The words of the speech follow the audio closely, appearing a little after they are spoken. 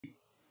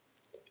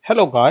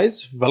Hello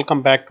guys,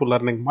 welcome back to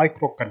learning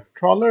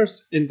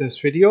microcontrollers. In this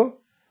video,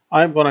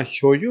 I'm going to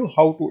show you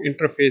how to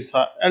interface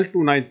a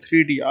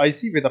L293D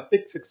IC with a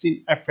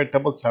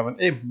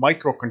PIC16F877A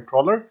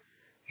microcontroller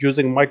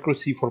using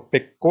MikroC for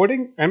PIC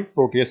coding and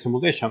Proteus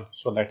simulation.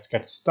 So let's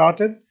get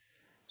started.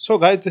 So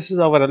guys, this is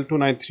our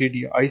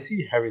L293D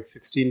IC having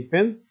 16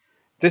 pins.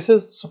 This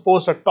is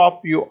supposed a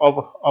top view of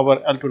our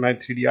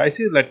L293D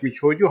IC. Let me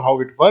show you how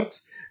it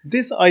works.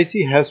 This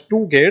IC has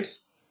two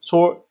gates.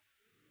 So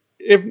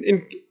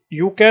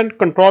you can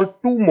control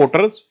two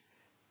motors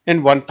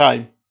in one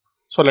time.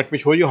 So let me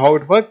show you how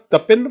it works. The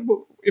pin,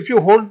 if you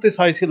hold this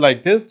IC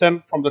like this,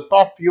 then from the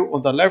top view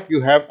on the left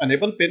you have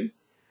enable pin,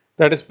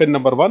 that is pin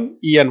number 1,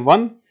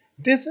 EN1.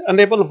 This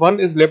enable 1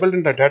 is labeled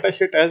in the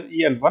datasheet as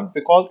EN1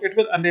 because it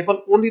will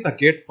enable only the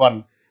gate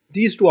 1.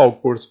 These two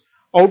outputs,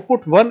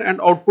 output 1 and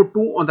output 2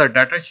 on the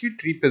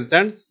datasheet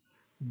represents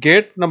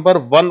gate number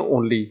 1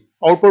 only.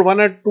 Output 1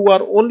 and 2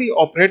 are only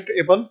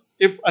operable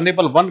if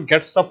enable 1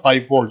 gets the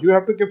 5 volt. You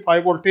have to give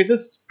 5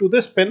 voltages to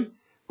this pin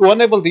to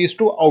enable these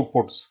two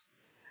outputs.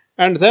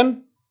 And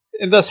then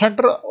in the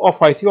center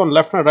of IC on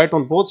left and right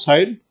on both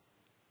sides,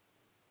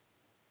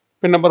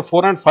 pin number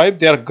 4 and 5,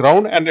 they are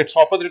ground, and its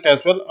opposite as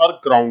well are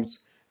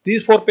grounds.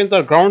 These 4 pins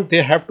are ground.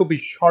 They have to be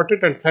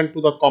shorted and sent to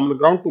the common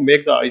ground to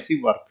make the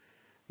IC work.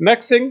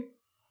 Next thing,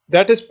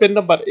 that is pin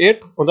number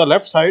 8 on the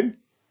left side,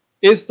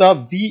 is the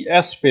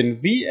VS pin.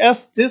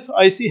 VS, this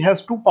IC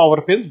has two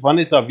power pins. One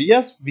is the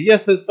VS.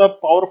 VS is the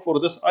power for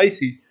this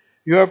IC.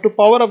 You have to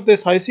power up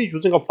this IC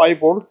using a 5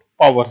 volt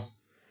power.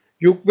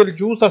 You will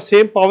use the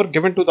same power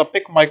given to the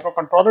PIC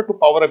microcontroller to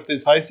power up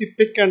this IC.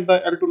 PIC and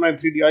the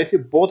L293D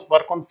IC both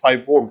work on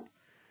 5 volt.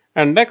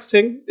 And next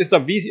thing is the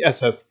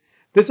VSS.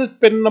 This is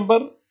pin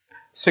number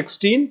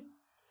 16.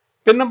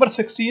 Pin number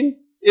 16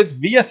 is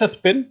VSS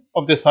pin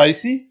of this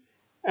IC,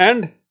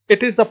 and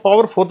it is the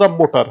power for the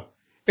motor.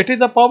 It is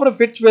the power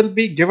which will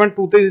be given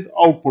to these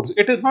outputs.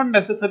 It is not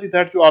necessary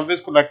that you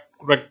always connect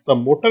the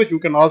motor. You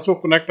can also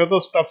connect other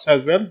stuffs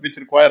as well which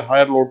require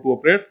higher load to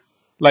operate,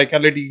 like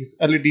LEDs,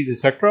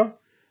 etc.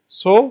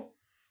 So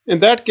in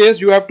that case,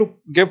 you have to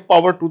give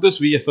power to this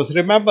VSS.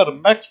 Remember,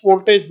 max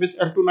voltage which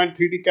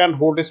L293D can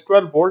hold is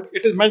 12 volt.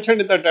 It is mentioned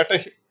in the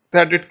data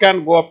that it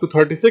can go up to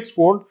 36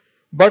 volt,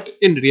 but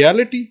in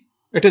reality,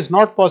 it is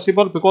not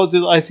possible because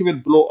this IC will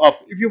blow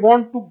up. If you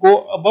want to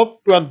go above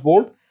 12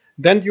 volt,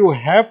 then you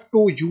have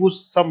to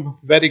use some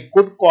very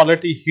good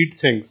quality heat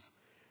sinks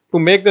to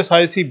make this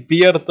IC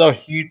bear the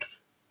heat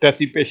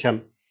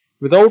dissipation.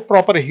 Without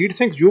proper heat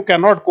sinks, you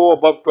cannot go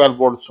above 12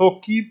 volts. So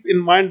keep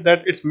in mind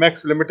that its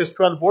max limit is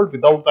 12 volt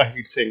without the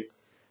heat sink.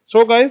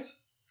 So guys,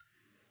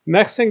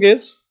 next thing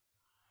is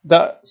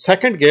the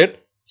second gate.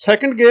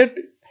 Second gate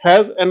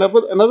has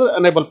another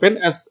enable pin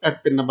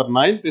at pin number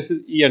 9. This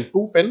is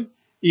EN2 pin.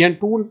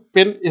 EN2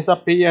 pin is a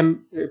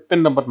pin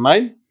number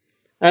 9.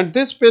 And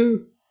this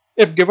pin,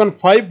 if given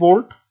 5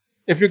 volt,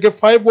 if you give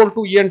 5 volt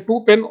to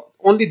EN2 pin,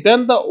 only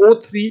then the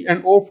O3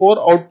 and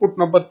O4 output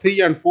number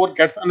 3 and 4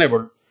 gets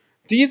enabled.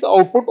 These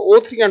output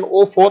O3 and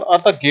O4 are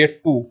the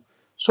gate 2.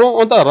 So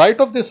on the right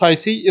of this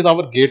IC is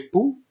our gate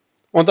 2.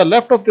 On the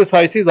left of this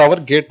IC is our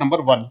gate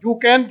number 1. You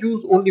can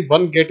use only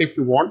one gate if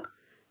you want.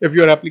 If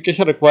your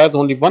application requires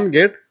only one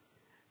gate,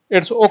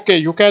 it's okay.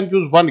 You can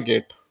use one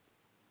gate.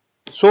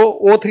 So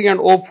O3 and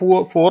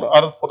O4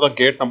 are for the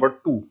gate number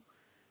 2.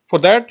 For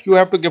that, you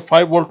have to give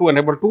 5 volt to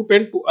enable 2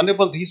 pin to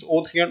enable these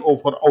O3 and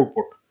O4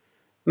 output.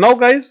 Now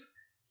guys,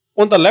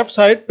 on the left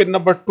side, pin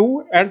number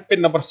 2 and pin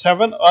number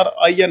 7 are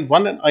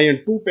IN1 and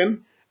IN2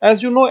 pin.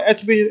 As you know,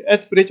 H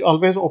bridge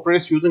always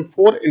operates using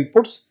 4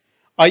 inputs.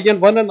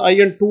 IN1 and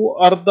IN2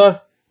 are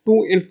the 2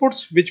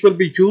 inputs which will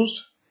be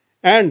used.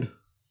 And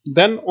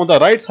then on the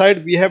right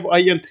side, we have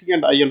IN3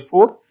 and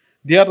IN4.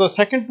 They are the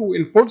second 2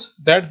 inputs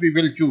that we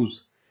will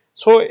use.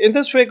 So in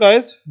this way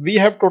guys, we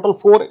have total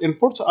 4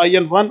 inputs,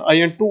 IN1,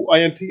 IN2,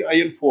 IN3,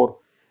 IN4.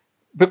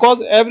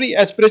 Because every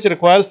H bridge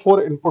requires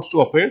 4 inputs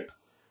to operate.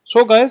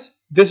 So guys,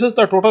 this is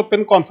the total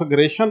pin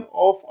configuration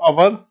of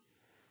our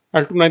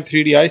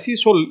L293D IC.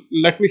 So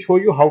let me show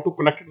you how to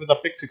connect it with the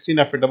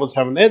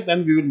PIC16F877A.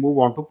 Then we will move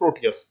on to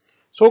Proteus.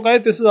 So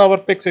guys, this is our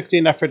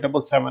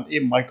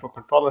PIC16F877A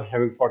microcontroller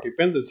having 40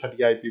 pins. It's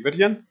 30 IP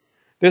version.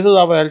 This is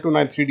our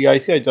L293D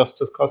IC I just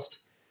discussed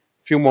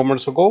a few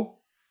moments ago.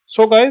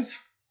 So guys,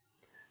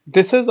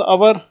 this is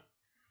our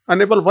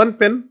enable 1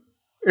 pin.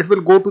 It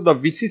will go to the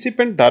VCC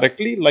pin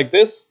directly like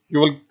this. You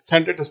will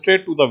send it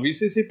straight to the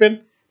VCC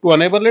pin to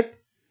enable it.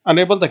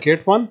 Enable the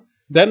gate 1.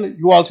 Then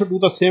you also do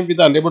the same with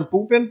the enable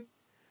 2 pin.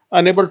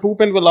 Enable 2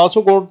 pin will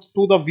also go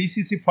to the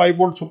VCC 5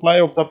 volt supply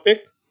of the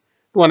PIC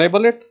to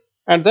enable it.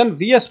 And then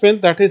VS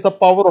pin, that is the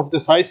power of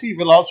this IC,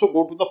 will also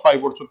go to the 5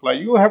 volt supply.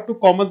 You have to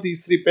common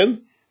these 3 pins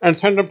and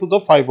send them to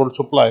the 5 volt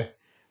supply.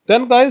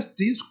 Then guys,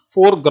 these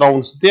 4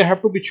 grounds, they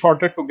have to be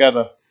shorted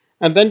together.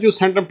 And then you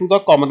send them to the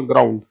common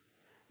ground.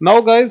 Now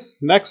guys,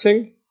 next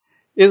thing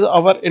is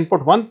our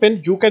input 1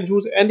 pin. You can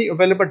use any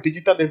available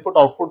digital input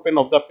output pin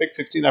of the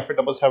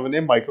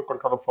PIC16F877A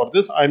microcontroller. For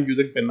this, I am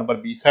using pin number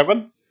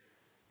B7.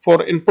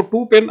 For input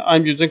 2 pin, I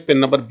am using pin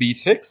number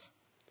B6.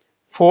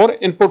 For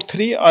input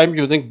 3 I am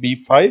using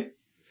B5.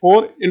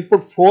 For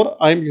input 4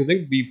 I am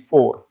using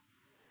B4.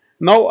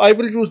 Now I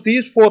will use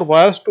these 4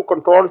 wires to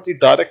control the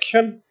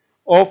direction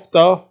of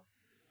the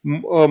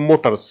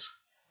motors.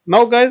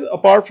 Now guys,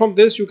 apart from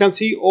this, you can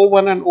see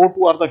O1 and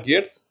O2 are the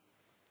gates.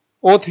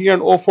 O3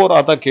 and O4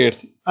 are the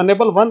gates.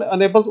 Enable 1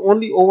 enables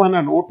only O1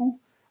 and O2.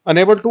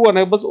 Enable 2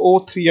 enables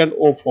O3 and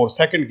O4,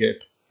 second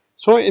gate.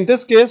 So in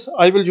this case,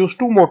 I will use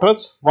 2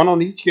 motors, one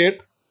on each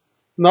gate.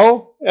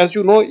 Now, as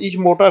you know, each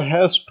motor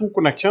has 2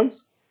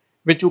 connections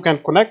which you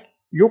can connect.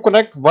 You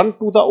connect one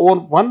to the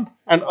O1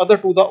 and other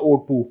to the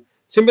O2.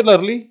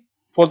 Similarly,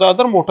 for the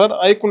other motor,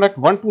 I connect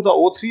one to the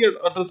O3 and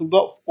other to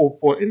the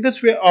O4. In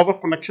this way, our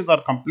connections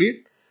are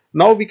complete.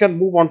 Now we can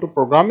move on to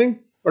programming.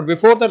 But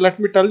before that, let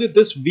me tell you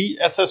this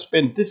VSS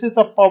pin. This is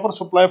the power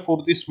supply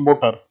for this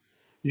motor.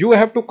 You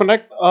have to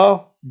connect a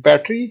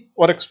battery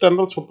or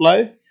external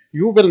supply.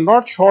 You will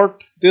not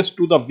short this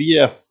to the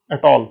VS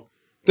at all.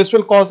 This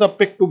will cause the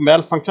PIC to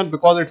malfunction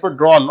because it will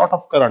draw a lot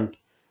of current,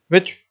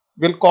 which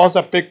will cause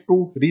the PIC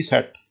to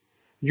reset.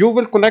 You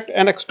will connect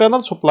an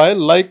external supply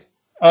like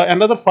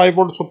another 5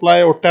 volt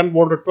supply or 10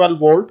 volt or 12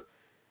 volt,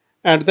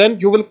 and then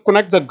you will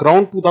connect the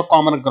ground to the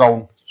common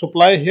ground.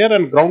 Supply here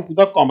and ground to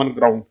the common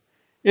ground.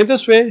 In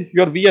this way,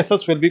 your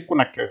VSS will be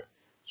connected.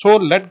 So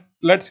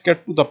let's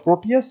get to the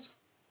Proteus.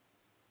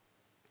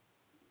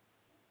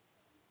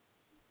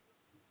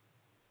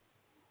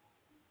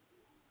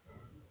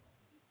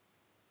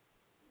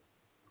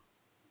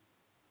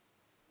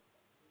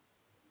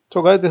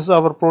 So guys, this is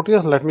our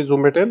Proteus. Let me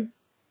zoom it in.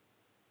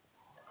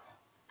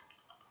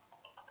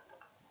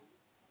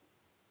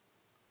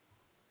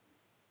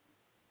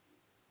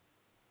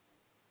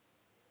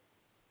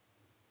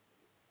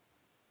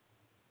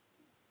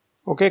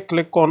 Okay,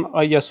 click on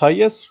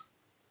ISIS.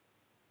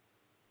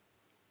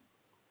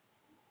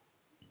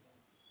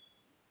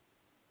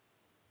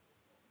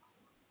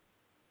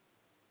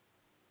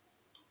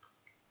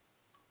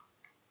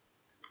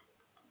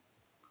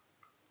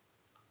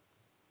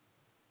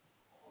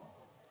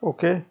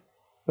 Okay,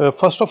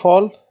 first of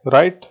all,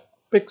 write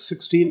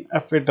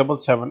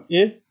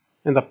PIC16F877A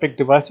in the PIC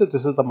devices.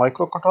 This is the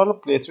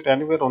microcontroller. Place it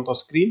anywhere on the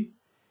screen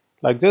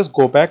like this.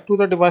 Go back to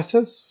the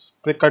devices.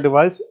 Pick a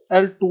device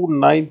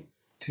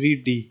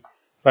L293D.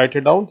 Write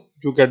it down.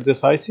 You get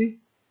this IC.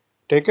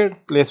 Take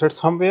it, place it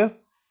somewhere.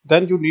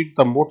 Then you need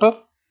the motor.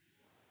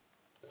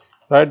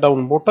 Write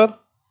down motor.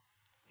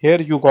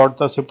 Here you got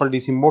the simple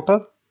DC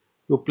motor.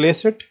 You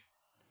place it.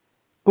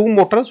 2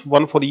 motors,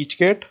 one for each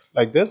gate,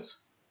 like this.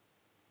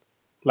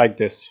 Like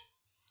this.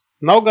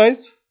 Now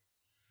guys,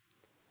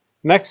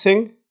 next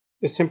thing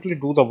is simply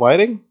do the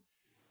wiring.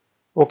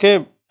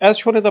 Okay, as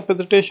shown in the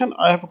presentation,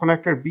 I have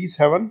connected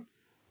B7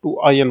 to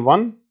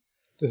IN1.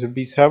 This is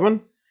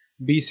B7,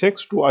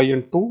 B6 to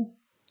IN2,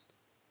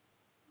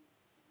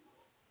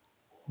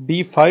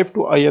 B5 to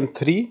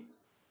IN3,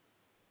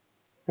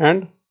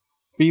 and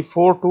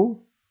B4 to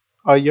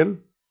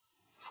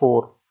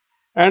IN4.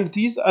 And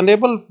these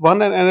enable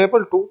 1 and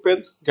enable 2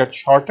 pins get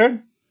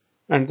shorted,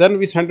 and then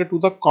we send it to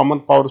the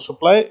common power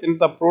supply. In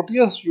the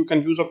Proteus, you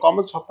can use a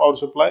common power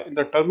supply. In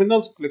the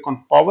terminals, click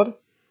on power.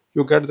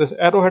 You get this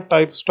arrowhead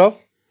type stuff.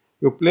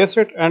 You place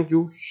it and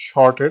you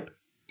short it.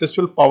 This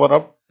will power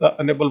up the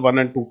enable 1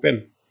 and 2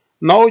 pin.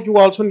 Now you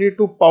also need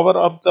to power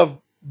up the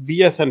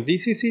VS and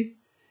VCC.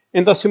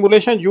 In the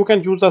simulation, you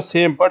can use the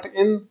same, but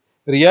in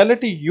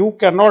reality, you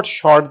cannot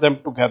short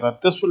them together.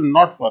 This will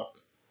not work.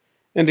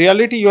 In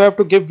reality, you have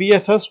to give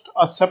VSS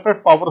a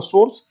separate power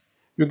source.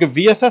 You give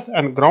VSS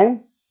and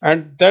ground,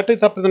 and that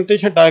is the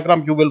presentation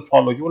diagram you will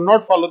follow. You will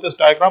not follow this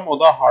diagram on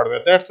the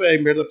hardware. That's why I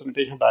made the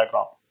presentation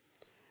diagram.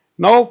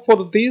 Now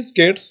for these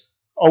gates,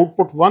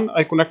 output 1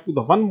 I connect to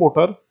the one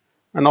motor,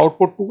 and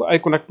output 2 I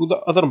connect to the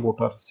other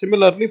motor.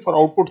 Similarly, for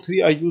output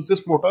 3 I use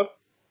this motor,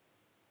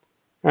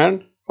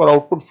 and for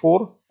output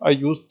 4 I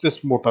use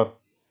this motor.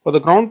 For the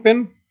ground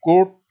pin,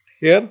 go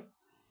here.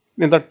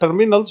 In the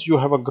terminals you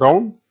have a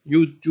ground.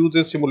 You use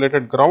this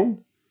simulated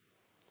ground.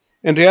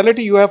 In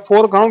reality, you have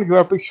 4 ground. You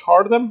have to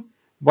short them.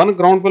 One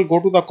ground will go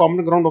to the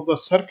common ground of the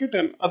circuit,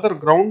 and other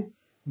ground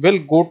will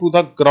go to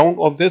the ground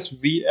of this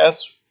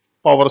VS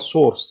power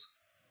source.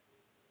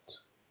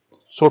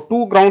 So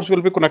 2 grounds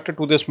will be connected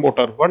to this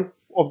motor. One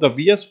of the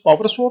VS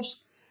power source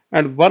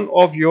and one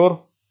of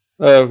your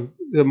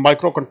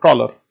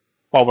microcontroller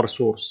power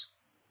source.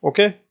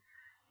 Okay.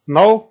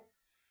 Now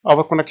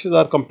our connections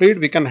are complete.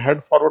 We can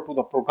head forward to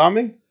the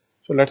programming.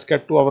 So let's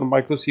get to our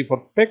MikroC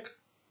for PIC.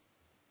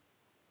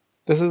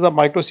 This is a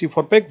MikroC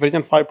for PIC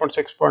version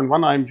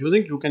 5.6.1 I am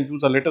using. You can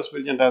use the latest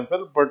version as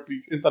well, but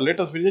in the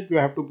latest version you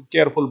have to be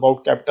careful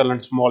about capital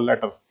and small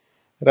letters.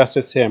 Rest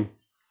is same.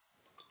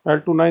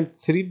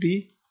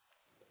 L293D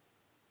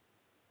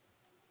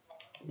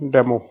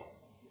demo.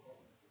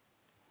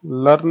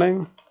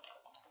 Learning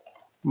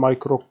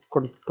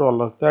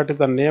microcontroller. That is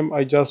the name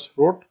I just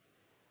wrote.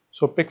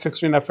 So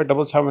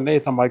PIC16F877A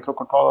is the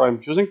microcontroller I am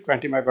using.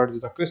 20 MHz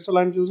is the crystal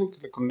I am using.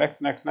 Click on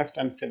next, next, next,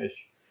 and finish.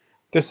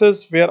 This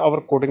is where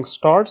our coding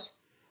starts.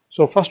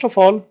 So first of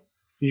all,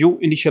 you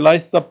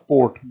initialize the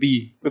port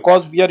B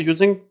because we are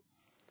using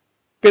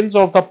pins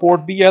of the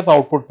port B as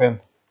output pin.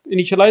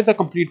 Initialize the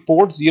complete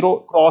port 0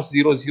 cross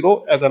 0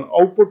 0 as an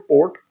output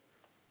port,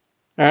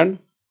 and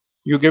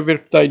you give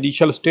it the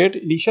initial state.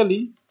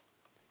 Initially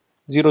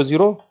 0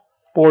 0,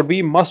 port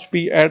B must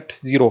be at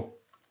 0.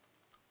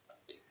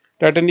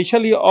 That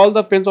initially all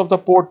the pins of the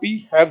port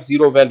B have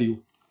 0 value.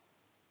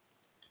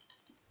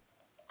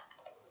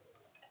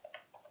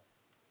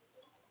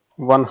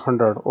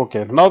 100.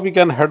 Okay, now we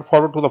can head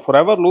forward to the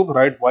forever loop.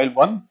 Write while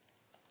 1.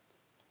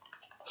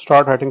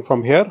 Start writing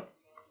from here.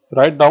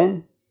 Write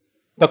down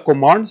the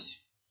commands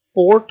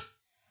port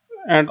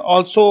and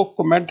also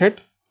comment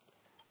it.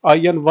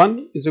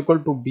 IN1 is equal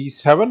to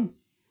B7.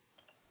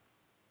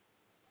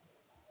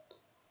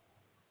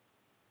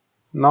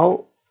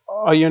 Now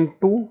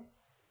IN2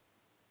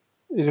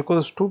 is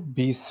equals to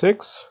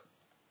B6.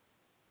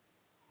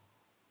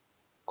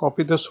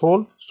 Copy this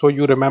whole so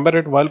you remember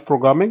it while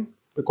programming,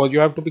 because you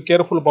have to be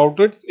careful about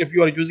it. If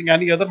you are using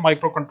any other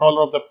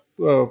microcontroller of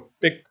the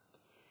PIC,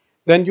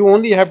 then you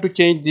only have to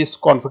change this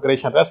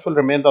configuration. Rest will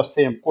remain the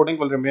same. Coding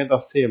will remain the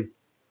same.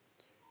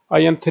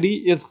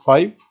 IN3 is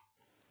 5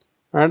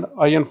 and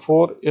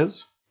IN4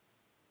 is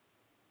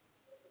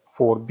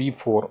 4,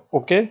 B4.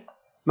 Okay.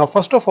 Now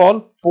first of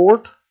all,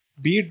 port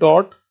B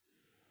dot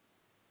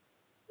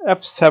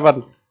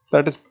F7,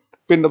 that is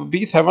pin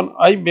B7,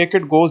 I make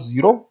it go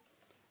 0,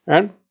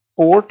 and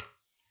port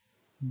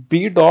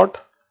B dot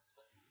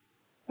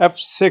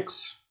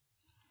F6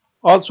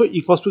 also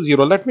equals to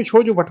 0. Let me show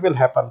you what will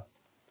happen.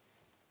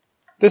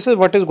 This is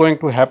what is going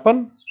to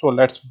happen. So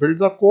let's build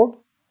the code.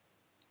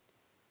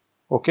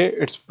 Okay,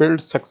 it's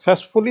built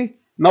successfully.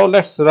 Now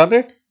let's run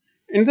it.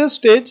 In this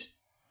stage,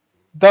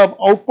 the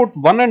output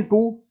 1 and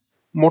 2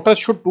 motor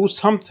should do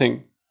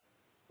something.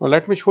 Now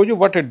let me show you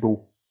what it do.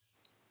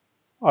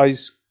 I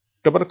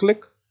double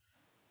click,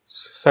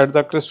 set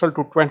the crystal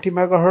to 20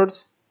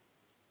 megahertz,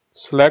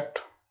 select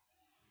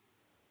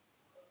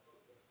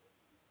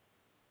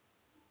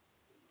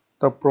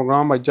the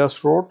program I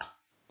just wrote.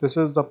 This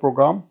is the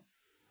program.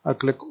 I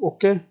click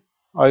OK.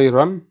 I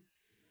run.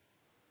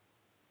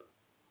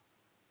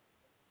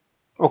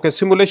 Okay,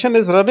 simulation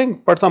is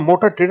running, but the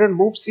motor didn't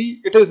move. See,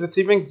 it is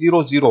receiving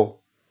 0 0.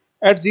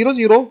 At 0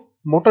 0,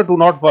 motor do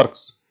not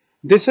works.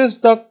 This is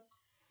the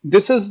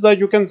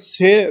you can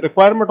say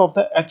requirement of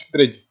the H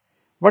bridge.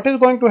 What is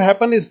going to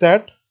happen is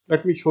that,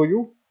 let me show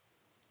you.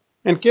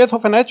 In case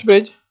of an H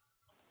bridge,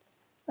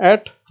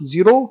 at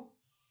 0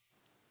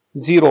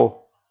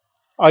 0,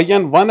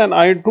 IN1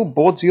 and IN2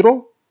 both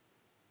 0,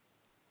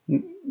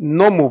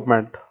 no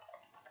movement.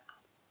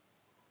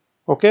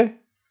 Okay,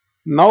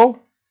 now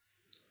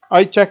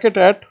I check it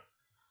at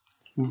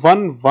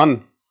 1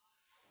 1.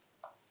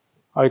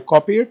 I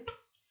copy it.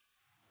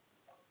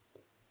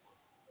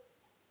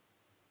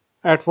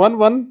 At 1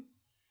 1,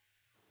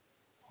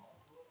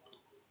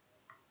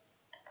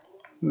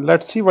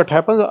 let's see what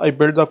happens. I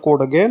build the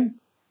code again.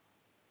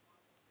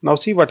 Now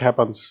see what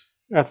happens.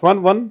 At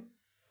 1 1,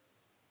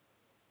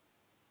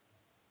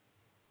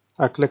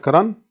 I click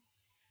run.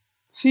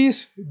 See,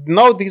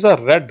 now these are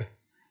red.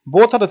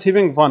 Both are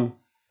receiving 1.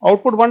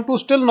 Output 1 2,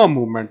 still no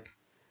movement.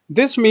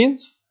 This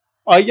means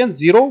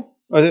IN0,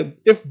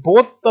 if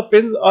both the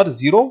pins are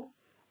 0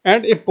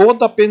 and if both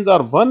the pins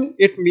are 1,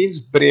 it means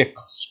break,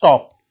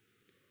 stop.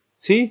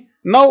 See,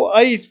 now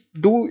I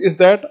do is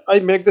that I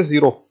make the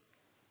 0.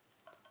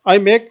 I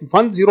make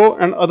 1 0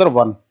 and other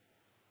 1.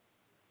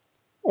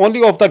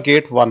 Only of the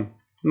gate 1.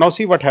 Now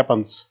see what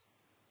happens.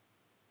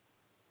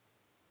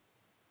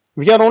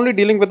 We are only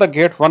dealing with the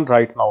gate 1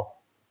 right now.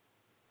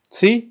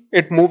 See,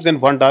 it moves in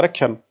one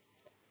direction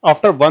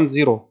after 1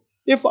 0.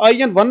 If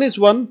IN1 is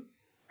 1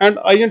 and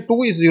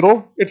IN2 is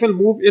 0, it will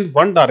move in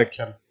one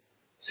direction.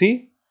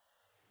 See,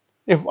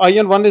 if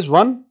IN1 is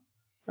 1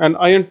 and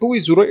IN2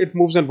 is 0, it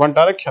moves in one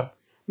direction.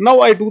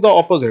 Now I do the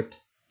opposite.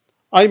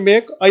 I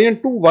make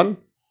IN2 1.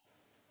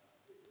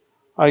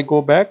 I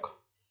go back.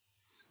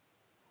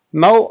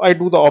 Now I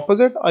do the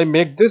opposite. I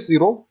make this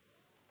 0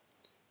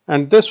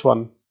 and this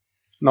 1.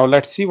 Now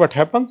let's see what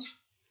happens.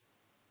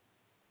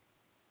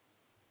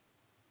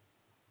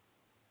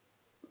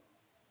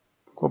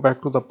 Go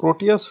back to the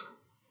Proteus.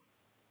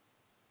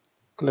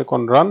 Click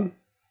on run.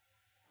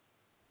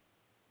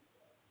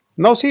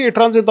 Now see, it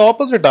runs in the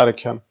opposite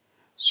direction.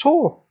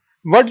 So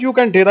what you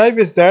can derive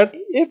is that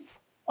if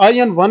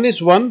IN1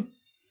 is 1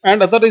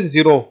 and other is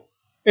 0,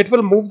 it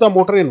will move the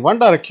motor in one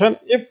direction.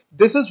 If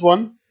this is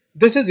 1,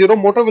 this is 0,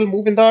 motor will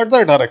move in the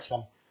other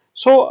direction.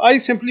 So I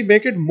simply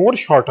make it more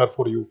shorter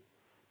for you.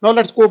 Now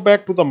let's go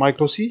back to the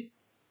MikroC.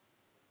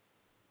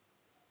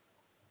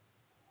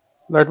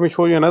 Let me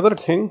show you another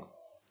thing.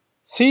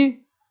 See,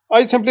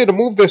 I simply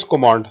remove this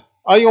command.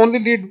 I only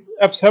need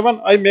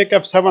F7, I make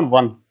F7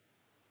 1.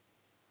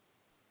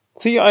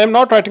 See, I am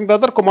not writing the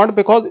other command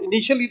because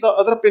initially the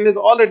other pin is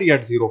already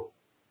at 0.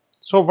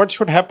 So what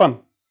should happen?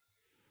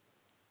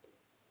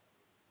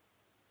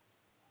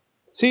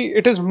 See,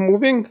 it is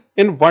moving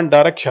in one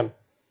direction.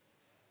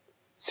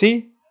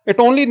 See, it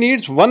only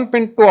needs one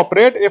pin to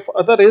operate if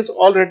other is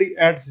already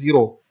at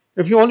 0.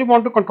 If you only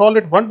want to control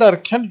it one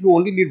direction, you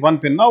only need one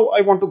pin. Now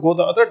I want to go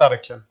the other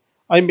direction.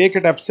 I make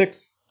it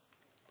F6.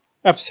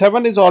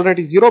 F7 is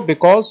already 0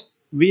 because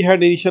we had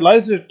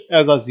initialized it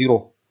as a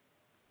 0.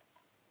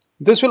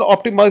 This will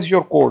optimize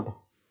your code.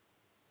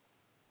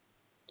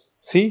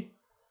 See,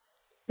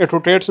 it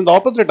rotates in the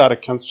opposite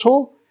direction.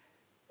 So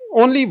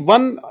only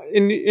one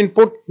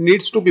input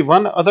needs to be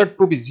 1, other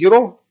to be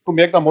 0 to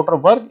make the motor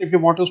work. If you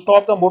want to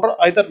stop the motor,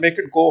 either make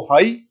it go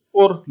high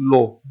or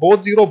low.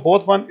 Both 0,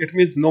 both 1, it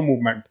means no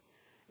movement.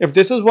 If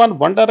this is 1,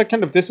 one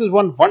direction. If this is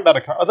 1, one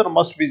direction. Other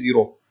must be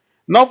 0.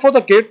 Now for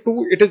the gate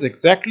 2, it is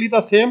exactly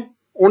the same.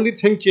 Only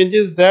thing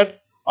changes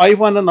that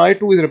I1 and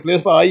I2 is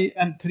replaced by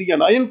IN3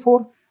 and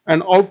IN4,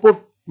 and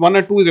output 1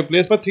 and 2 is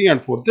replaced by 3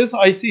 and 4. This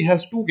IC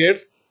has 2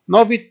 gates.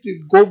 Now we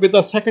go with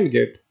the second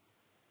gate.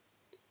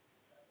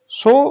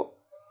 So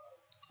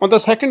on the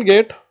second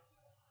gate,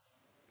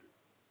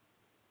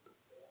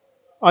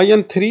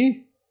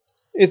 IN3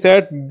 is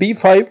at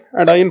B5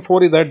 and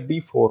IN4 is at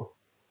B4.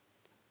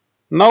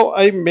 Now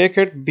I make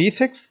it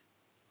B6.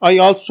 I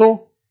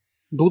also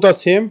do the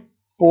same,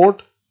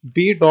 port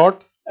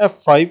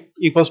B.F5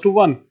 equals to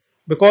 1,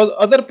 because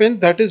other pin,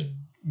 that is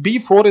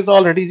B4, is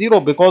already 0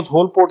 because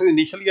whole port is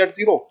initially at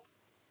 0.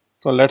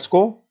 So let's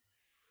go.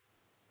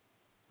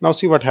 Now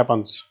see what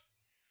happens.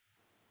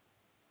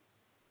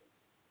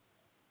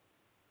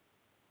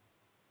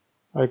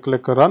 I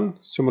click run,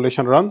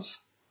 simulation runs.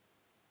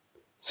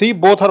 See,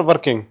 both are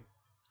working.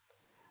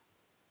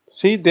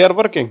 See, they are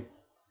working.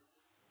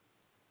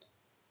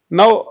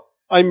 Now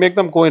I make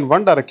them go in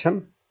one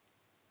direction.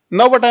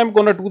 Now what I am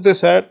going to do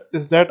this at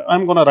is that I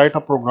am going to write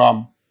a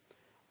program.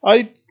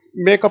 I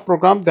make a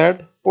program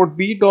that port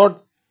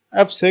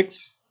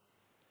B.F6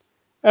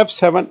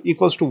 F7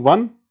 equals to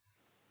 1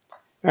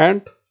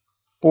 and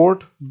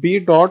port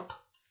B.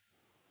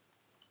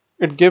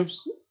 It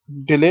gives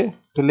delay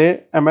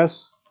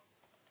ms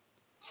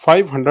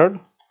 500,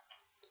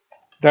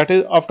 that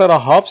is after a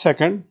half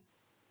second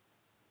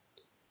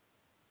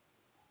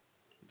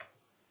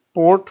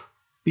port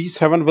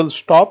B7 will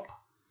stop,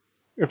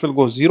 it will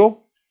go 0,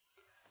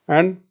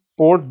 and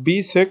port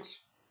B6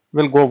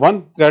 will go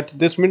 1. That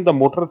this means the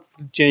motor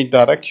will change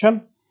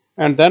direction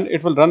and then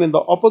it will run in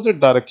the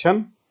opposite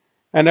direction,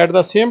 and at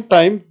the same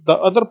time the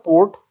other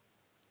port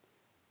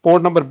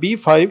number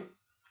B5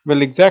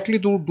 will exactly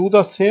do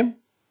the same.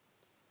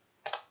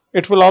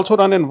 It will also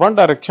run in one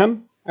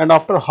direction, and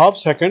after half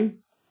second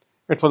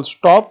it will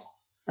stop,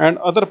 and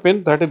other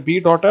pin, that is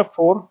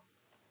B.F4,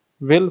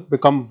 will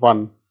become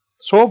 1.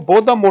 So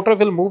both the motor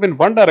will move in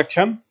one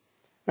direction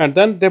and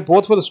then they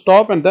both will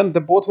stop, and then they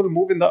both will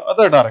move in the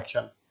other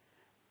direction,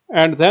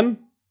 and then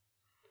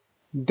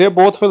they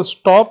both will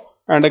stop,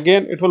 and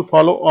again it will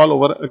follow all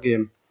over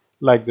again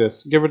like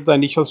this. Give it the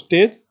initial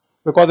stage,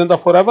 because in the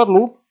forever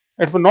loop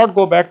it will not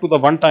go back to the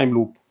one time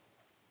loop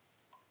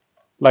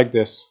like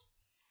this.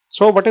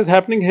 So what is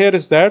happening here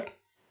is that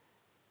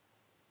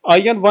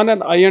IN1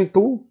 and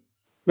IN2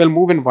 will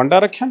move in one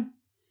direction.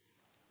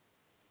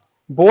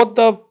 Both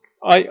the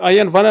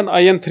IN1 and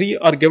IN3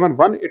 are given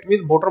 1. It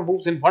means motor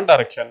moves in one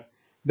direction.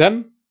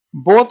 Then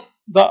both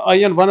the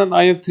IN1 and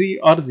IN3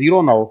 are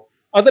 0 now.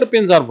 Other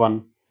pins are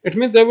 1. It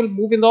means they will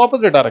move in the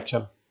opposite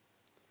direction.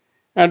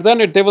 And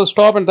then they will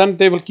stop, and then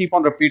they will keep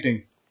on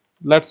repeating.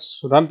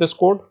 Let's run this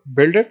code,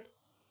 build it.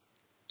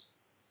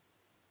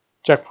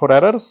 Check for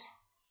errors.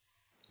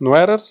 No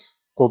errors.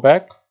 Go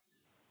back.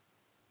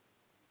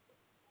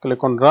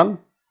 Click on run.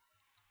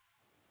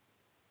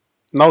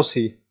 Now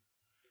see,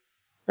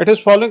 it is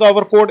following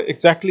our code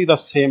exactly the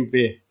same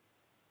way.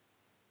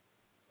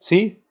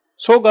 See,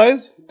 so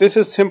guys, this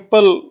is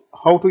simple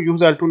how to use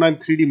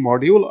L293D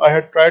module. I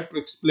had tried to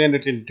explain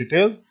it in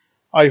details.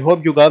 I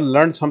hope you guys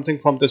learned something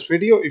from this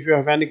video. If you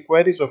have any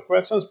queries or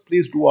questions,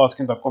 please do ask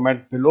in the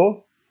comment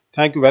below.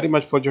 Thank you very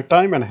much for your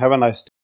time and have a nice day.